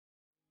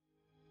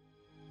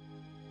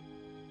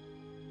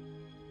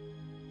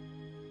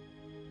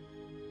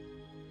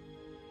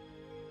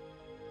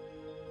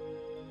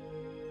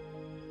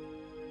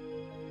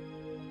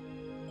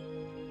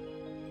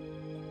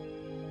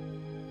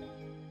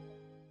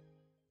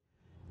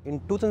In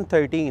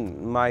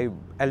 2013, my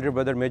elder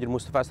brother Major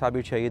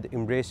Mudassir Shaheed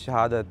embraced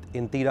Shahadat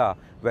in Tira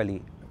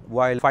Valley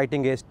while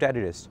fighting against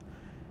terrorists.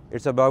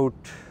 It's about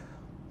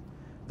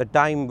the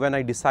time when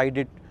I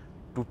decided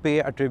to pay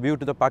a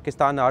tribute to the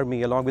Pakistan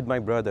Army along with my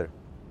brother.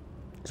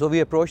 So we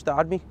approached the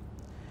army,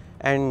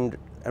 and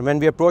when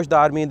we approached the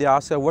army, they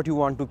asked us what you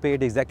want to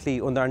paint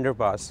exactly on the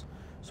underpass.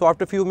 So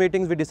after a few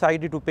meetings, we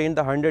decided to paint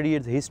the 100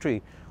 years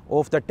history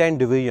of the 10th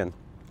Division,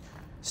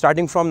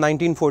 starting from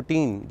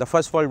 1914, the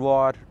First World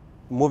War,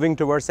 moving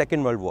towards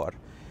Second World War.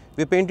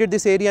 We painted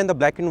this area in the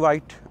black and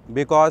white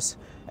because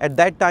at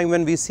that time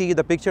when we see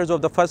the pictures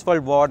of the First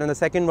World War and the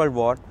Second World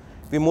War,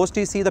 we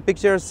mostly see the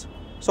pictures,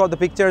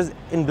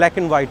 in black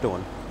and white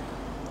tone.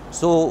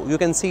 So you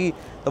can see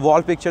the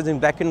wall pictures in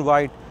black and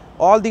white.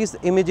 All these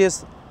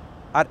images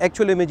are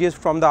actual images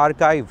from the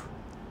archive.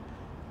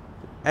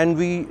 And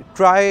we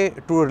try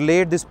to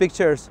relate these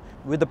pictures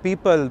with the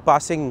people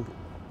passing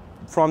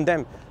from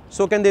them.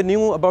 So can they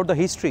knew about the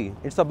history.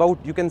 It's about,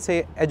 you can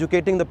say,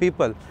 educating the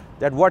people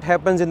that what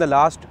happens in the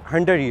last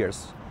 100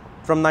 years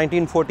from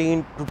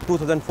 1914 to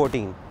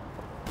 2014.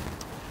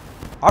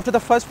 After the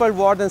First World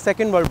War and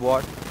Second World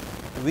War,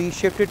 we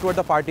shifted toward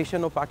the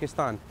partition of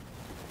Pakistan.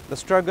 The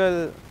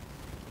struggle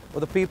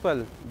of the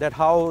people, that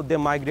how they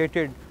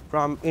migrated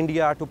from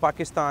India to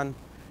Pakistan,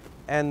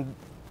 and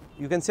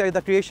you can say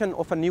the creation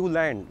of a new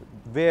land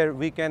where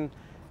we can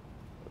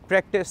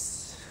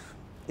practice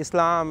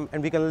Islam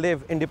and we can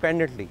live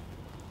independently.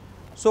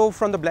 So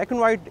from the black and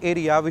white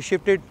area, we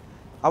shifted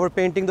our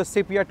painting the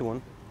sepia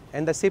tone,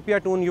 and the sepia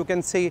tone you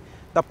can see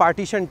the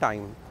partition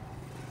time.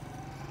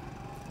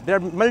 There are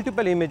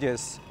multiple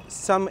images.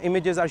 Some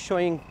images are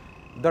showing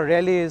the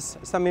rallies,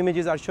 some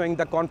images are showing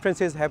the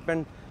conferences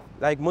happened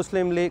like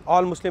Muslim League,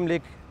 All Muslim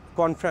League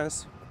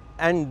conference,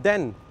 and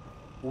then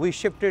we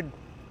shifted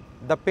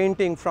the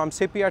painting from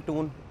sepia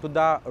tone to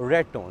the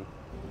red tone.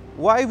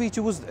 Why we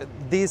choose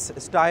this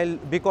style?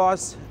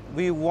 Because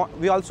we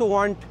also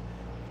want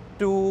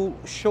to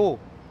show,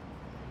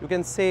 you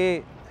can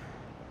say,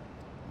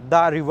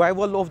 the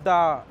revival of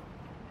the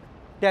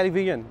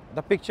television,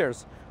 the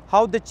pictures,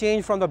 how they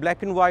change from the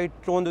black and white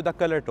tone to the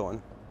color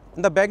tone.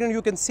 In the background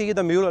you can see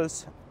the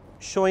murals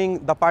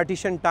showing the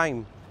partition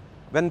time,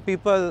 when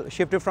people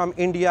shifted from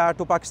India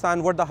to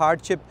Pakistan, what the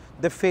hardship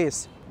they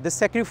face. They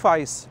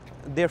sacrifice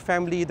their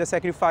family, they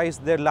sacrifice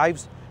their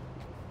lives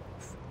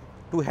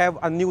to have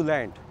a new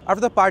land.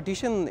 After the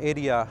partition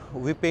area,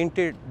 we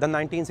painted the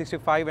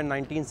 1965 and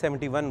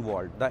 1971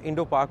 war, the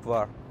Indo-Pak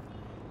War.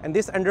 And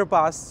this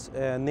underpass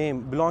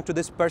name belongs to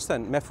this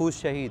person,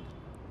 Mahfooz Shaheed,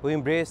 who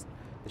embraced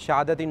the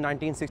Shahadat in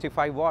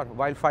 1965 war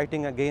while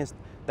fighting against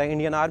the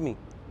Indian Army.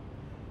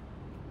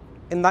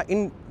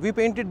 We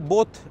painted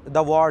both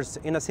the wars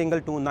in a single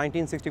tone,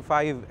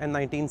 1965 and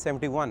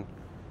 1971.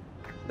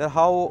 That's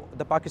how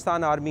the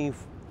Pakistan Army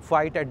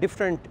fight at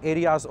different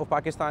areas of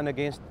Pakistan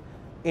against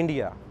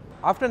India.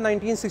 After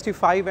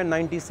 1965 and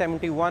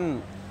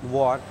 1971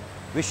 war,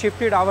 we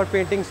shifted our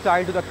painting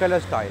style to the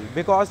color style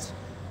because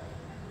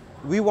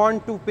we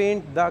want to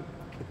paint the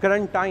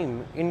current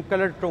time in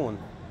color tone.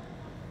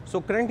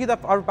 So currently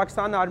our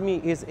Pakistan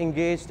Army is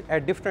engaged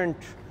at different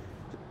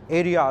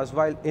areas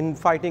while in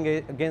fighting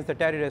against the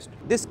terrorists.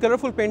 This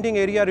colorful painting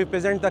area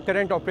represents the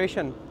current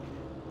operation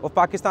of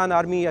Pakistan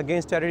Army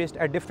against terrorists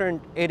at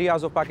different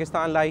areas of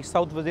Pakistan like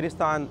South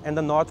Waziristan and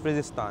the North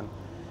Waziristan.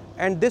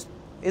 And this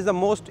is the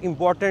most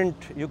important,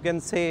 you can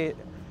say,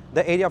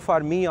 the area for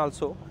me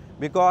also,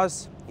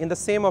 because in the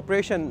same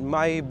operation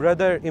my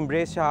brother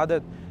embraced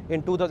Shahadat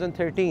in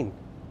 2013.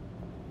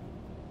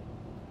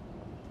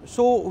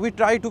 So we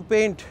try to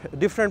paint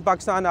different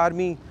Pakistan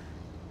Army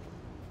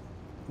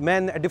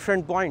men at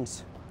different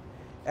points,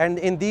 and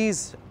in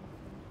these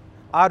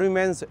army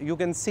men you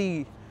can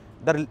see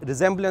the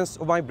resemblance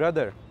of my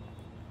brother.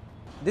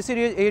 This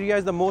area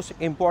is the most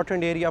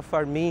important area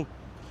for me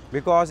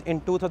because in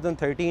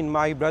 2013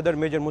 my brother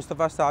Major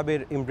Mudassir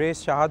Sabir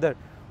embraced Shahadat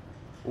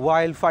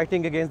while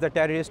fighting against the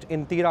terrorists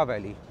in Tira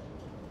Valley,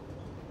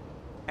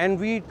 and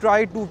we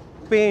try to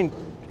paint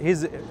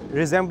his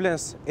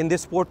resemblance in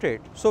this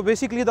portrait. So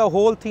basically the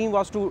whole theme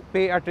was to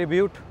pay a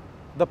tribute to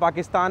the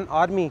Pakistan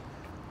Army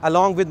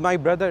along with my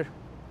brother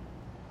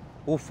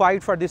who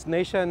fight for this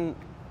nation,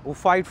 who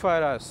fight for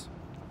us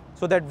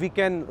so that we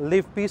can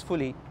live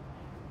peacefully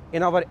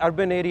in our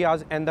urban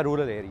areas and the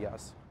rural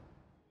areas.